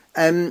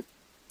 In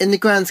the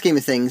grand scheme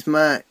of things,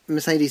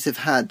 Mercedes have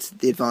had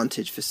the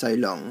advantage for so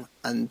long,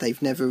 and they've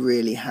never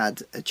really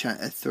had a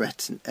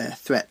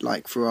threat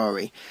like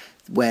Ferrari,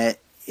 where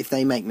if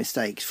they make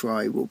mistakes,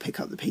 Ferrari will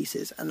pick up the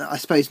pieces. And I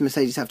suppose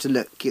Mercedes have to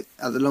look at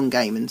the long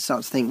game and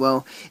start to think,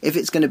 well, if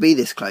it's going to be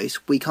this close,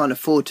 we can't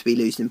afford to be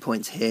losing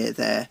points here,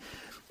 there.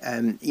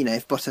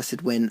 If Bottas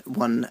had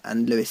won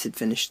and Lewis had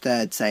finished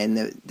third, saying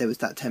there was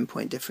that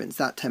 10-point difference,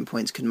 that 10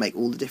 points could make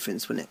all the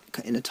difference when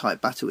in a tight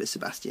battle with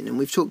Sebastian. And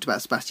we've talked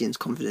about Sebastian's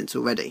confidence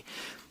already.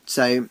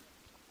 So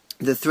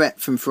the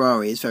threat from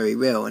Ferrari is very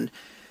real. And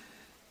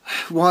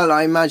while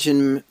I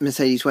imagine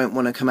Mercedes won't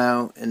want to come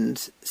out and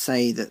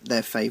say that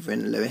they're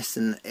favouring Lewis,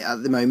 and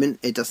at the moment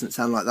it doesn't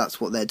sound like that's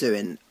what they're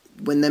doing,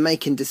 when they're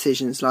making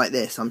decisions like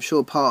this, I'm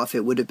sure part of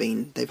it would have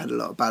been they've had a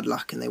lot of bad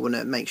luck and they want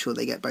to make sure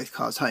they get both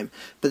cars home.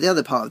 But the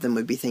other part of them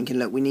would be thinking,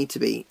 look, we need to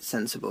be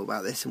sensible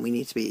about this, and we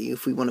need to be,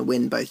 if we want to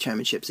win both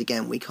championships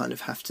again, we kind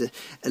of have to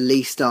at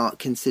least start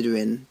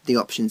considering the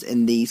options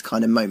in these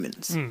kind of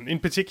moments. In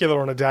particular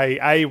on a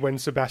day, when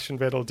Sebastian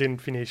Vettel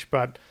didn't finish,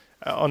 but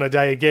on a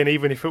day, again,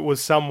 even if it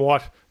was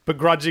somewhat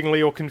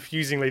begrudgingly or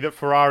confusingly, that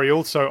Ferrari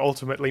also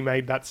ultimately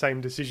made that same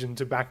decision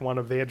to back one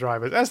of their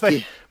drivers, as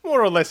they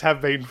more or less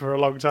have been for a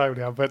long time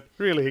now. But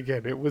really,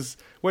 again, it was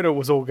when it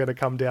was all going to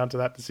come down to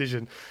that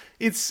decision.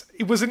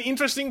 It was an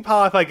interesting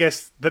path, I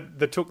guess,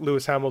 that took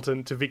Lewis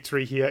Hamilton to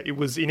victory here. It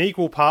was in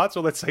equal parts,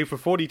 or let's say for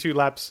 42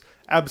 laps,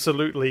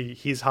 absolutely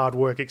his hard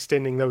work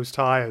extending those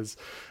tyres.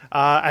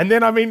 And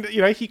then, I mean,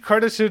 he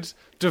credited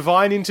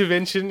divine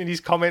intervention in his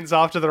comments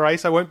after the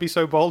race. I won't be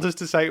so bold as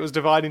to say it was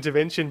divine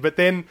intervention, but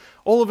then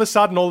all of a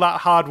sudden, all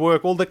that hard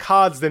work, all the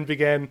cards then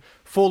began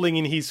falling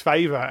in his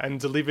favour and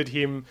delivered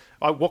him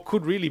what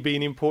could really be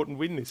an important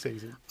win this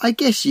season. I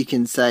guess you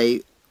can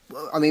say,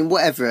 I mean,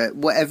 whatever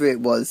it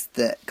was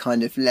that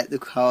kind of let the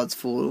cards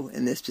fall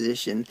in this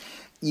position,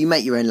 you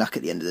make your own luck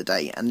at the end of the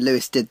day. And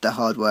Lewis did the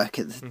hard work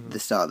at the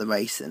start of the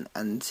race,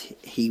 and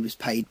he was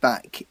paid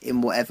back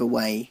in whatever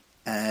way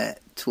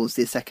towards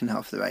the second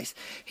half of the race.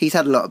 He's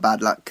had a lot of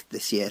bad luck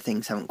this year.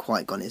 Things haven't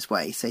quite gone his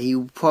way, so he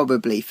will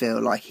probably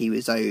feel like he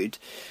was owed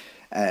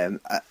a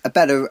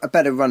better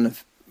run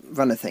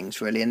of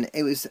things, really. And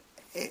it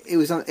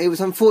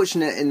was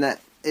unfortunate in that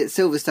at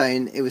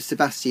Silverstone, it was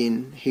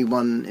Sebastian who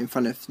won in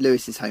front of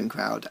Lewis's home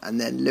crowd,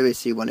 and then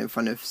Lewis who won in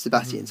front of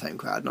Sebastian's home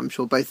crowd. And I'm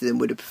sure both of them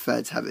would have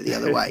preferred to have it the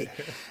other way.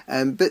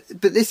 But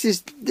this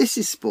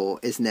is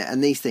sport, isn't it?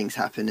 And these things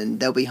happen, and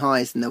there'll be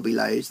highs and there'll be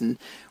lows. And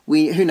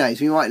who knows?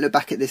 We might look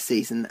back at this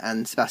season,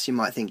 and Sebastian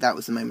might think that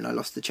was the moment I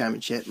lost the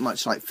championship.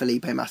 Much like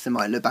Felipe Massa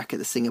might look back at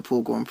the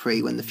Singapore Grand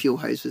Prix when the fuel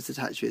hose was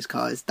attached to his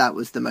cars. That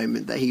was the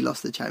moment that he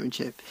lost the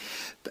championship.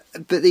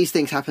 But these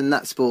things happen in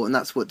that sport, and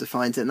that's what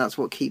defines it, and that's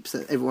what keeps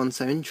everyone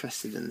so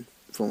interested in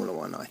Formula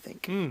One, I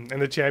think. And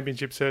the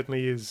championship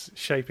certainly is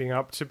shaping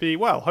up to be,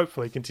 well,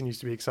 hopefully continues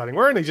to be exciting.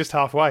 We're only just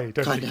halfway,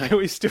 don't we?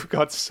 We've still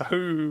got so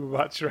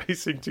much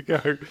racing to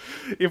go.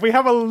 If we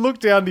have a look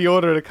down the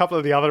order at a couple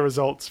of the other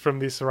results from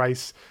this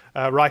race,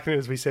 Raikkonen,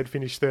 as we said,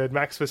 finished third.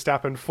 Max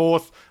Verstappen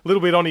fourth, a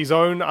little bit on his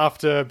own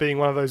after being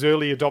one of those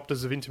early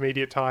adopters of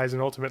intermediate tyres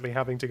and ultimately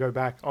having to go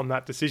back on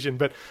that decision.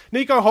 But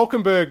Nico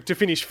Hülkenberg to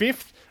finish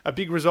fifth, a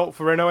big result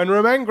for Renault. And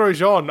Romain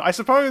Grosjean, I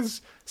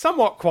suppose,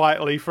 somewhat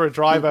quietly for a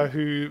driver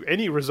who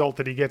any result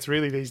that he gets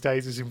really these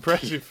days is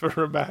impressive for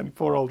Romain,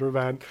 poor old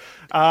Romain,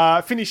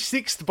 finished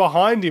sixth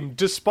behind him,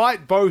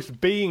 despite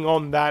both being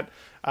on that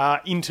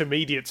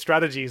intermediate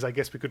strategies, I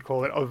guess we could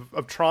call it,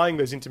 of trying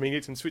those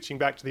intermediates and switching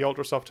back to the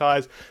ultra soft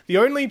tyres. The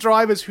only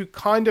drivers who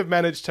kind of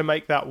managed to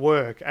make that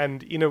work,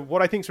 and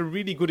what I think is a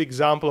really good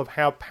example of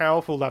how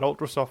powerful that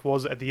ultra soft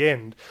was at the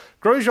end.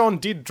 Grosjean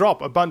did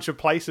drop a bunch of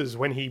places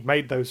when he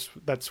made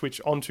that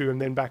switch onto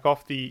and then back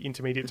off the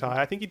intermediate tyre.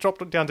 I think he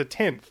dropped it down to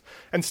 10th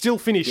and still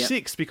finished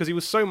sixth because he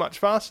was so much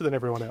faster than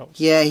everyone else.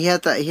 Yeah, he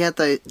had I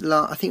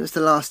think it was the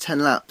last 10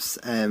 laps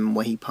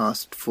where he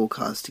passed 4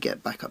 cars to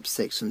get back up to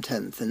 6th from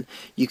 10th, and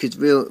you could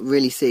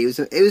really see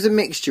it was a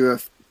mixture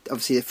of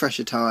obviously the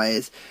fresher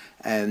tyres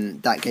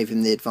that gave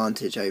him the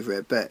advantage over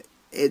it, but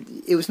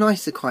it was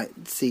nice to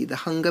quite see the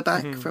hunger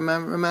back from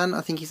Romain.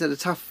 I think he's had a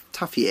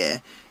tough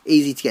year,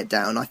 easy to get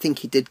down. I think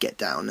he did get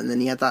down, and then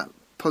he had that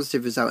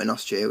positive result in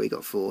Austria where he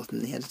got fourth,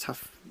 and he had a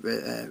tough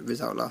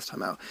result last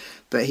time out.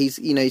 But he's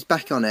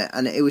back on it,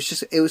 and it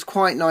was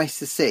quite nice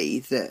to see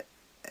that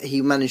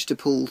he managed to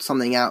pull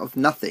something out of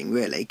nothing,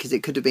 really, because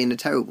it could have been a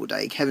terrible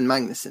day. Kevin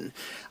Magnussen,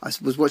 I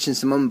was watching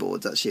some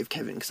onboards actually of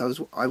Kevin,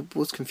 because I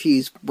was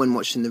confused when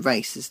watching the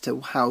race as to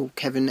how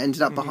Kevin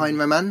ended up behind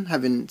Romain,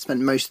 having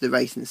spent most of the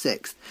race in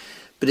 6th.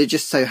 But it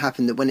just so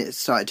happened that when it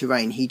started to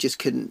rain, he just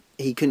couldn't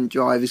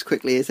drive as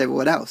quickly as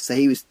everyone else. So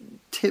he was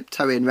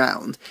tiptoeing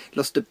round,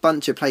 lost a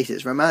bunch of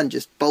places. Romain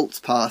just bolts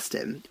past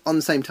him on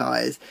the same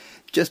tyres,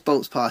 just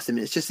bolts past him.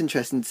 And it's just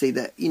interesting to see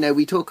that,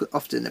 we talk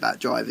often about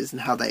drivers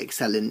and how they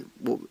excel in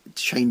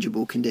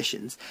changeable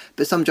conditions,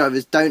 but some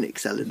drivers don't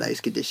excel in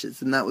those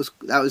conditions. And that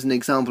was an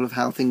example of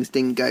how things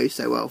didn't go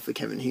so well for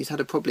Kevin, who's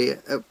had probably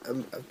a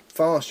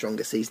far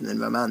stronger season than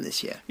Romain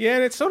this year. Yeah,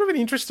 and it's sort of an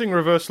interesting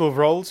reversal of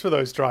roles for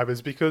those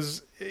drivers,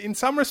 because in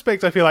some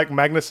respects I feel like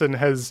Magnussen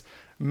has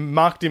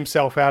marked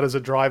himself out as a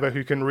driver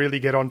who can really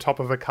get on top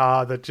of a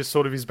car that just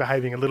sort of is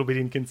behaving a little bit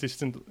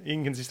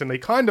inconsistently,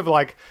 kind of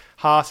like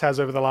Haas has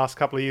over the last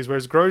couple of years,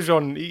 whereas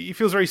Grosjean, he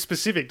feels very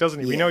specific, doesn't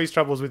he? Yeah. We know his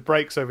troubles with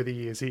brakes over the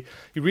years. He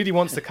really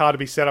wants the car to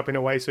be set up in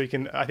a way so he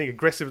can, I think,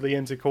 aggressively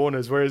enter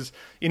corners, whereas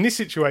in this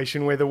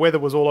situation where the weather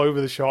was all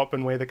over the shop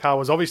and where the car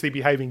was obviously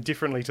behaving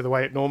differently to the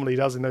way it normally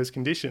does in those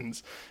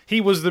conditions, he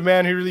was the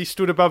man who really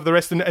stood above the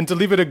rest and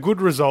delivered a good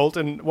result,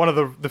 and one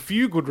of the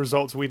few good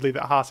results, weirdly,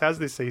 that Haas has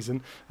this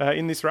season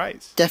in this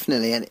race.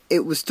 Definitely, and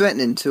it was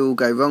threatening to all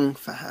go wrong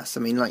for Haas. I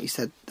mean, like you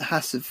said,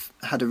 Haas have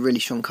had a really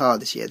strong car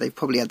this year. They've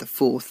probably had the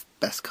 4th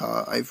best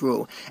car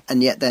overall,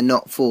 and yet they're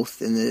not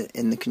fourth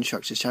in the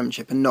Constructors'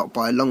 Championship, and not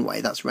by a long way.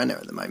 That's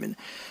Renault at the moment.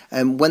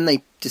 When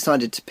they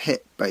decided to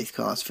pit both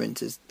cars for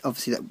Inters,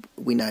 obviously that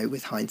we know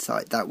with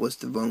hindsight that was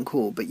the wrong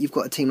call, but you've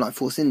got a team like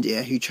Force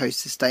India who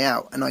chose to stay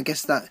out, and I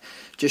guess that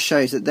just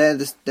shows that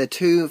they're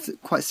two of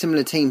quite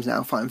similar teams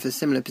now fighting for a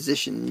similar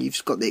position.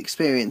 You've got the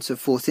experience of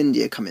Force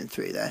India coming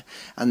through there,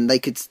 and they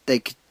could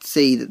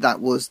see that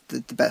was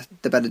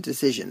the better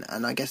decision,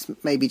 and I guess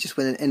maybe just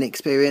with an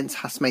inexperience,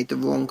 Haas made the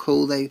wrong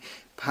call. They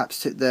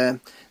perhaps took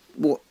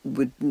what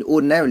would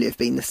ordinarily have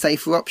been the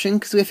safer option,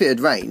 because if it had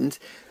rained,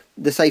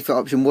 the safer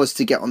option was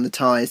to get on the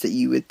tyres that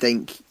you would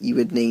think you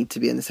would need to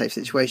be in the safe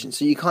situation.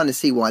 So you kind of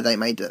see why they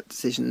made that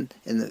decision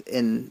in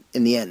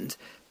the end.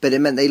 But it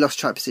meant they lost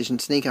track position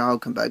to Nico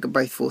Hülkenberg and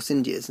both Force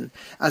Indias. And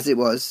as it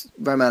was,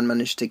 Roman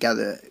managed to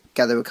gather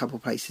a couple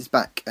of places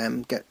back,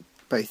 get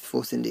both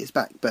Force Indias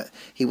back, but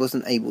he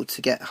wasn't able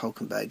to get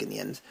Hülkenberg in the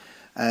end.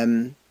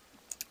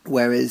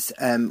 Whereas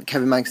Kevin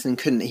Magnussen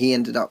couldn't. He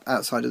ended up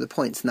outside of the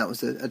points, and that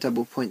was a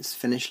double points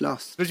finish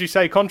loss. As you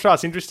say,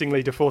 contrast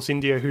interestingly to Force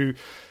India, who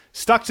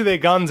stuck to their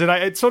guns, and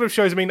it sort of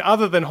shows, I mean,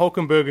 other than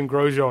Hülkenberg and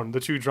Grosjean, the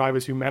two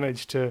drivers who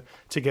managed to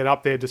get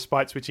up there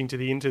despite switching to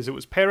the Inters, it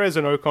was Perez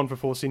and Ocon for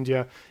Force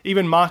India,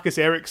 even Marcus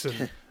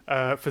Ericsson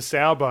for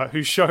Sauber,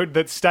 who showed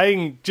that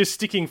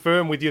sticking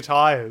firm with your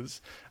tyres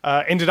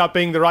ended up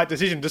being the right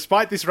decision.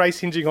 Despite this race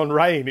hinging on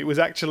rain, it was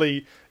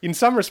actually, in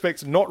some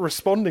respects, not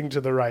responding to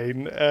the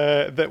rain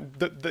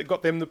that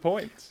got them the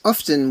points.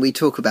 Often we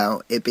talk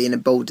about it being a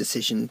bold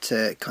decision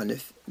to kind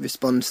of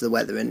respond to the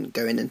weather and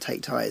go in and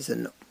take tyres,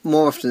 and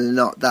more often than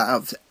not,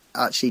 that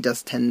actually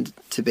does tend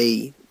to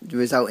be the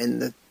result in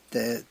the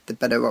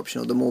better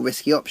option or the more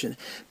risky option.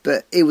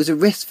 But it was a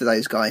risk for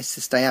those guys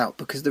to stay out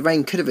because the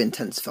rain could have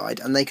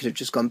intensified and they could have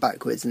just gone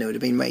backwards and it would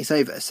have been race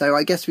over. So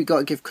I guess we got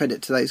to give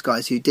credit to those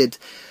guys who did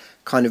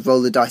kind of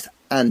roll the dice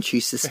and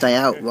choose to stay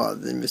out rather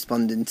than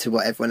responding to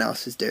what everyone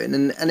else was doing.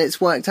 And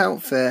it's worked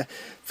out for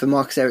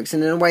Marcus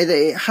Ericsson in a way that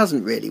it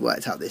hasn't really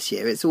worked out this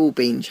year. It's all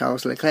been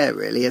Charles Leclerc,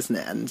 really, isn't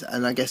it?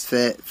 And I guess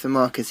for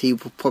Marcus, he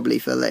will probably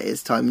feel that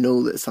it's time and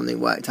all that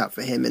something worked out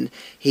for him, and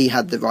he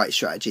had the right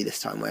strategy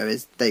this time,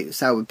 whereas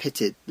Sauber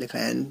pitted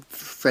Leclerc, and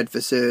Fred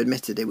Vasseur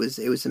admitted it was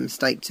a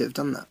mistake to have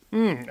done that.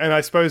 And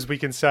I suppose we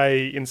can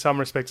say, in some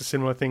respects, a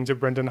similar thing to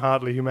Brendan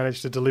Hartley, who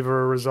managed to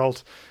deliver a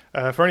result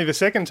for only the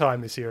second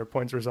time this year, a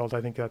points result,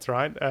 I think that's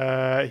right.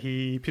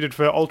 He pitted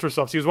for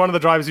Ultrasofts. He was one of the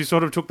drivers who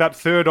sort of took that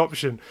third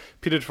option,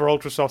 pitted for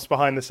Ultrasofts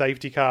behind the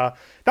safety car.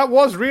 That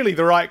was really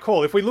the right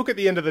call. If we look at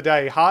the end of the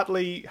day,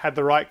 Hartley had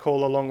the right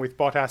call along with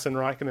Bottas and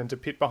Raikkonen to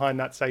pit behind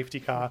that safety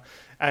car,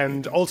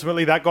 and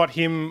ultimately that got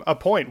him a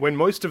point when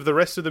most of the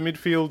rest of the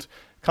midfield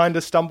kind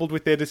of stumbled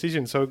with their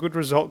decision. So a good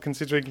result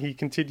considering he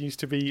continues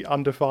to be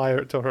under fire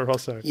at Toro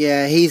Rosso.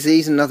 Yeah,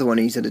 he's another one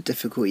who's had a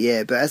difficult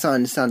year, but as I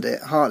understand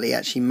it, Hartley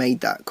actually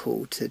made that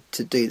call to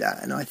do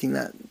that, and I think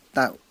that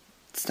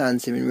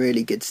stands him in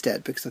really good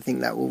stead, because I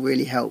think that will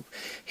really help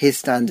his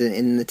standing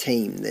in the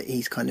team, that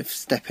he's kind of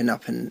stepping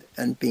up and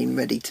being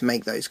ready to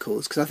make those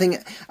calls. Because I think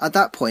at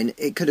that point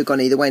it could have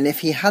gone either way, and if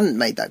he hadn't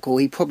made that call,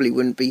 he probably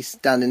wouldn't be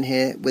standing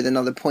here with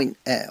another point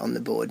on the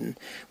board. And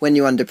when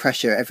you're under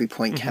pressure, every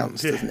point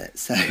counts, doesn't it?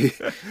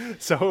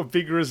 So a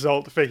big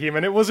result for him,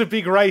 and it was a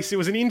big race. It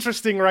was an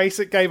interesting race.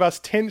 It gave us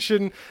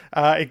tension,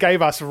 it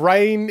gave us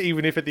rain,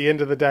 even if at the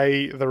end of the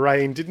day the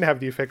rain didn't have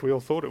the effect we all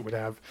thought it would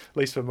have, at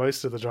least for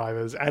most of the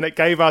drivers, and it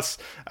gave us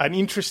an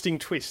interesting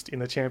twist in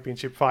the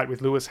championship fight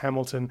with Lewis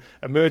Hamilton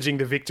emerging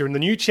the victor and the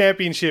new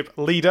championship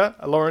leader.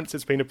 Lawrence,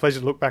 it's been a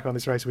pleasure to look back on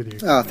this race with you.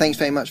 Oh, thanks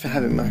very much for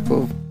having me,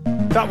 Michael.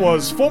 That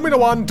was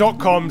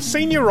Formula1.com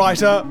senior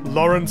writer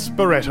Lawrence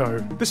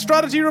Barretto. The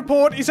Strategy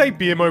Report is a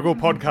Beer Mogul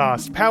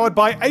podcast powered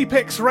by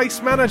Apex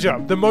Race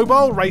Manager, the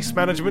mobile race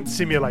management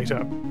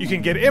simulator. You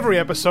can get every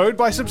episode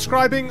by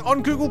subscribing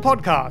on Google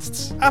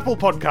Podcasts, Apple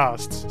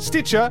Podcasts,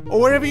 Stitcher,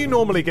 or wherever you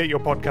normally get your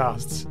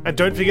podcasts. And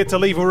don't forget to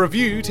leave a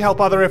review to help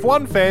other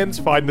F1 fans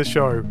find the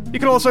show. You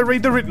can also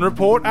read the written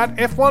report at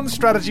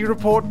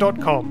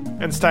f1strategyreport.com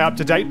and stay up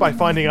to date by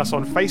finding us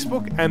on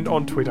Facebook and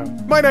on Twitter.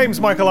 My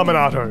name's Michael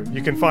Aminato.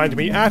 You can find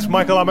me at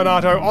Michael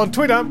Aminato on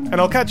Twitter, and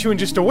I'll catch you in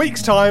just a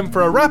week's time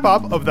for a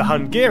wrap-up of the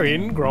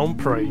Hungarian Grand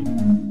Prix.